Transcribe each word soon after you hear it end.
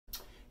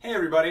Hey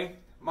everybody,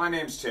 my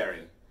name's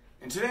Terry,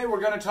 and today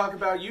we're going to talk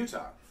about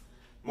Utah.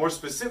 More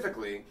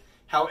specifically,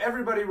 how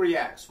everybody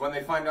reacts when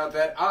they find out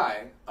that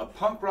I, a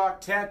punk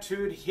rock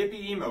tattooed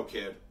hippie emo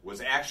kid,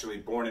 was actually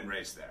born and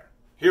raised there.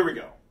 Here we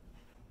go.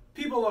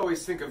 People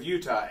always think of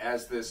Utah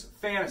as this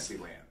fantasy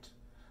land,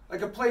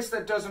 like a place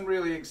that doesn't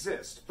really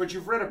exist, but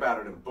you've read about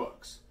it in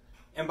books.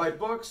 And by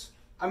books,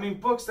 I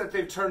mean books that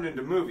they've turned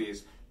into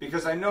movies,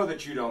 because I know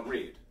that you don't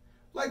read.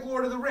 Like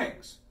Lord of the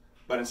Rings,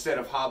 but instead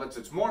of hobbits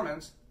it's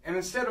Mormons, and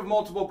instead of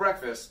multiple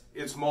breakfasts,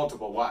 it's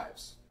multiple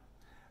wives.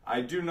 I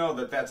do know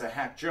that that's a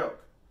hack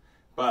joke,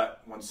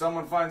 but when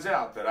someone finds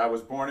out that I was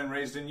born and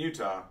raised in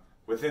Utah,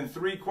 within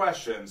 3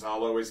 questions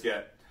I'll always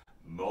get,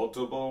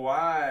 multiple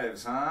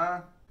wives,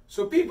 huh?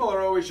 So people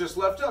are always just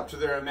left up to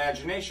their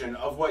imagination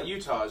of what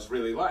Utah is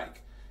really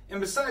like.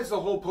 And besides the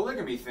whole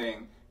polygamy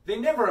thing, they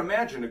never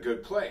imagine a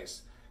good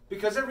place.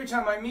 Because every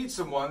time I meet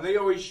someone, they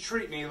always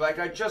treat me like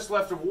I just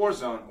left a war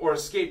zone or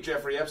escaped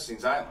Jeffrey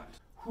Epstein's island.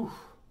 Whew.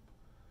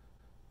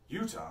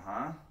 Utah,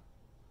 huh?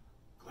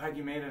 Glad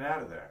you made it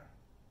out of there.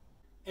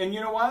 And you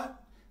know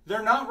what?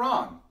 They're not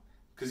wrong.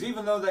 Because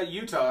even though that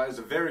Utah is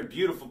a very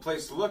beautiful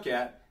place to look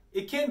at,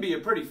 it can be a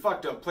pretty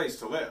fucked up place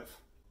to live.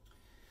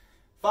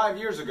 5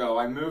 years ago,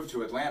 I moved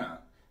to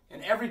Atlanta.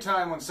 And every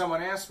time when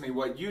someone asks me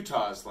what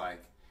Utah is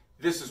like,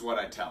 this is what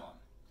I tell them.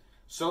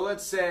 So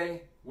let's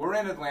say we're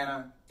in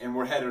Atlanta and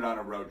we're headed on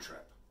a road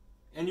trip.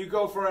 And you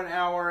go for an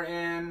hour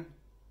in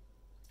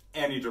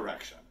any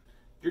direction.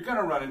 You're going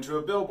to run into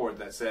a billboard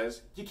that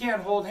says, you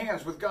can't hold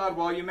hands with God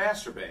while you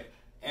masturbate.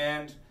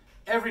 And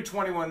every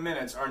 21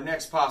 minutes, our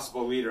next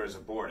possible leader is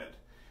aborted.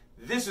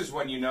 This is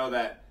when you know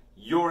that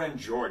you're in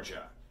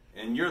Georgia.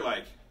 And you're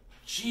like,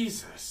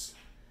 Jesus.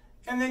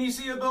 And then you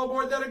see a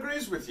billboard that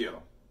agrees with you.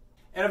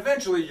 And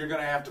eventually, you're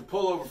going to have to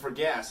pull over for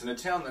gas in a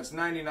town that's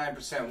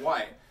 99%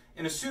 white.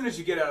 And as soon as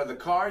you get out of the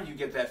car, you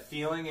get that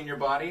feeling in your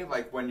body,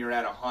 like when you're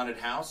at a haunted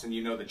house and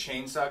you know the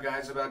chainsaw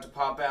guy's about to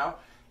pop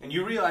out. And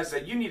you realize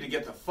that you need to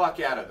get the fuck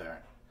out of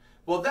there.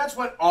 Well, that's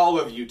what all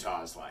of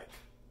Utah is like.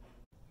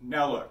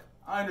 Now look,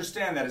 I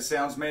understand that it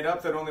sounds made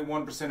up that only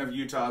 1% of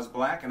Utah is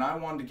black, and I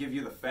wanted to give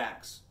you the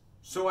facts.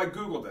 So I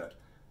Googled it,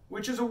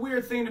 which is a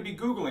weird thing to be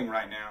Googling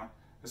right now,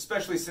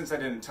 especially since I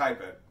didn't type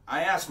it.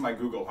 I asked my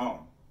Google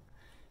Home.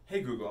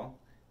 Hey Google,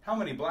 how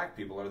many black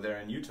people are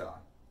there in Utah?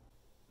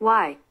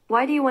 Why?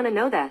 Why do you want to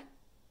know that?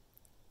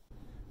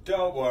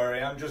 Don't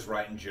worry, I'm just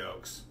writing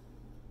jokes.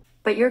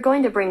 But you're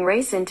going to bring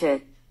race into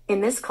it. In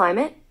this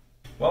climate?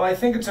 Well, I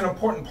think it's an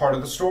important part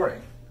of the story.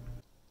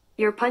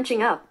 You're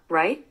punching up,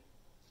 right?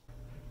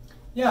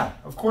 Yeah,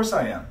 of course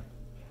I am.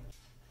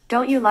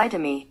 Don't you lie to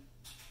me.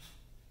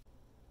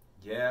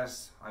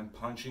 Yes, I'm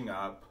punching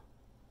up.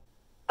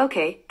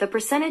 Okay, the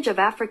percentage of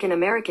African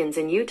Americans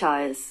in Utah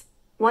is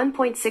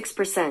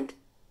 1.6%.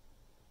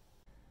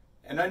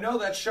 And I know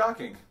that's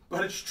shocking,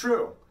 but it's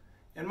true.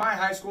 In my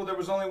high school, there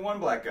was only one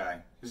black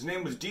guy. His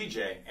name was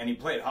DJ, and he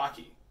played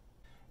hockey.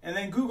 And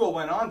then Google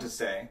went on to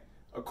say,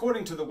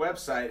 according to the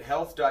website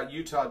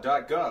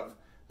health.utah.gov,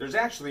 there's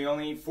actually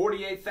only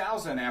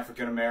 48,000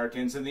 African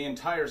Americans in the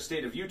entire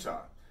state of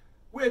Utah,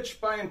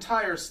 which by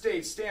entire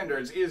state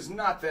standards is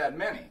not that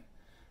many.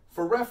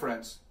 For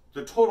reference,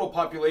 the total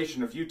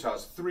population of Utah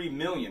is 3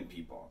 million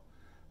people.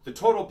 The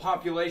total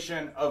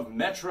population of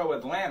Metro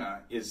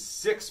Atlanta is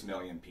 6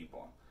 million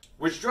people,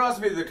 which draws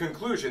me to the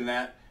conclusion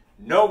that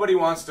nobody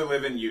wants to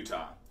live in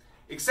Utah,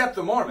 except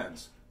the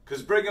Mormons,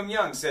 because Brigham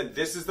Young said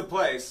this is the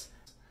place.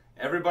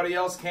 Everybody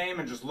else came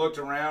and just looked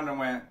around and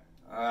went,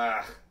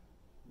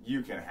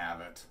 you can have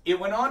it. It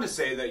went on to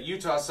say that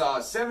Utah saw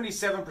a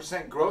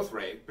 77% growth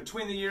rate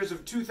between the years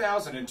of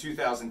 2000 and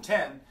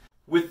 2010,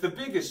 with the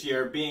biggest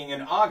year being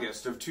in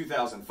August of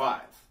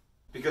 2005.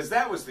 Because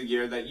that was the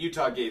year that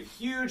Utah gave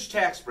huge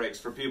tax breaks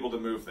for people to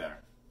move there.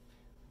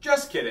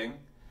 Just kidding.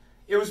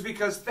 It was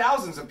because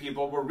thousands of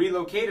people were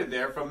relocated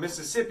there from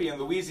Mississippi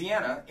and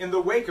Louisiana in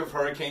the wake of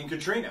Hurricane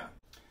Katrina.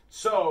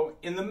 So,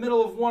 in the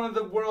middle of one of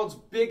the world's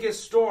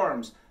biggest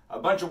storms, a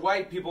bunch of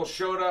white people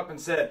showed up and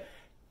said,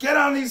 get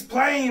on these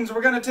planes,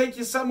 we're going to take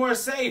you somewhere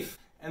safe.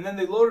 And then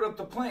they loaded up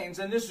the planes,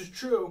 and this is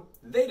true,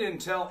 they didn't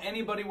tell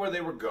anybody where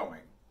they were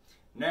going.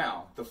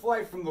 Now, the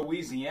flight from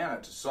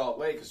Louisiana to Salt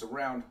Lake is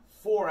around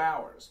 4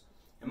 hours.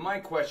 And my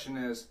question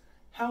is,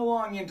 how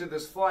long into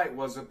this flight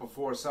was it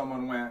before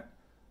someone went,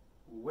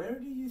 where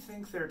do you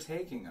think they're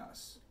taking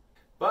us?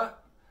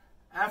 But,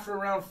 after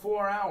around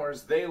 4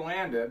 hours, they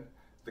landed.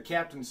 The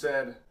captain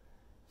said,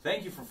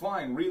 thank you for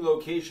flying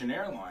Relocation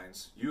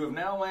Airlines. You have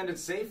now landed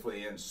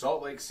safely in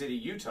Salt Lake City,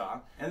 Utah.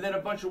 And then a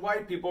bunch of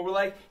white people were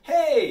like,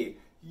 hey,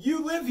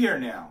 you live here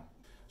now.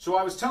 So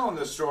I was telling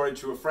this story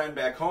to a friend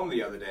back home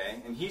the other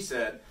day, and he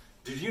said,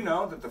 did you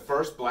know that the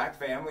first black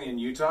family in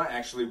Utah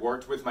actually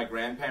worked with my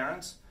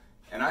grandparents?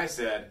 And I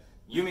said,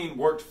 you mean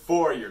worked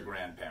for your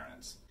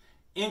grandparents?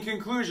 In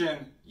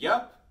conclusion,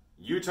 yep,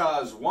 Utah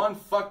is one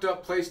fucked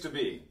up place to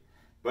be.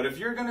 But if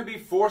you're going to be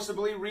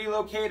forcibly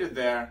relocated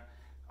there,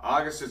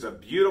 August is a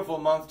beautiful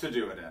month to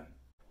do it in.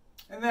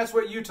 And that's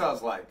what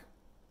Utah's like.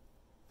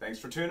 Thanks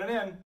for tuning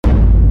in.